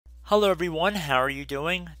Hello everyone, how are you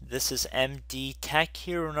doing? This is MD Tech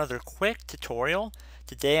here with another quick tutorial.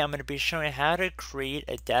 Today I'm going to be showing you how to create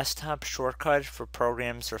a desktop shortcut for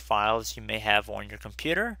programs or files you may have on your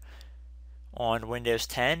computer on Windows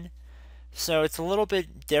 10. So it's a little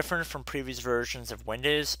bit different from previous versions of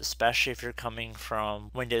Windows, especially if you're coming from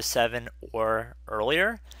Windows 7 or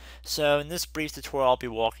earlier. So in this brief tutorial I'll be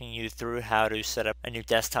walking you through how to set up a new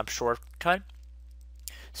desktop shortcut.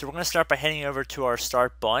 So we're going to start by heading over to our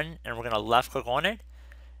Start button, and we're going to left click on it,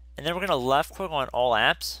 and then we're going to left click on All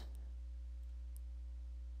Apps.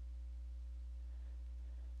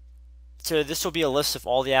 So this will be a list of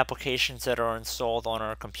all the applications that are installed on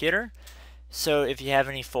our computer. So if you have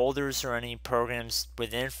any folders or any programs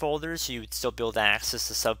within folders, you would still be able to access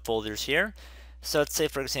the subfolders here. So let's say,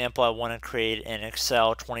 for example, I want to create an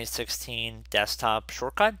Excel 2016 desktop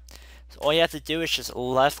shortcut. So all you have to do is just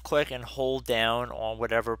left click and hold down on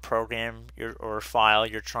whatever program or file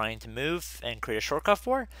you're trying to move and create a shortcut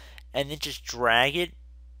for, and then just drag it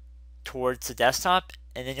towards the desktop,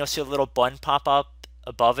 and then you'll see a little button pop up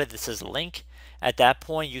above it that says link. At that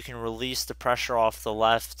point you can release the pressure off the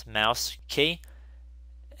left mouse key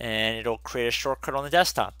and it'll create a shortcut on the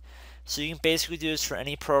desktop. So you can basically do this for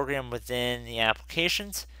any program within the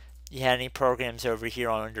applications. You had any programs over here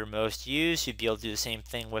under most used, you'd be able to do the same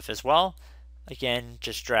thing with as well. Again,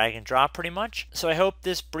 just drag and drop pretty much. So I hope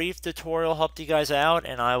this brief tutorial helped you guys out,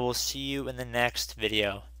 and I will see you in the next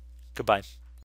video. Goodbye.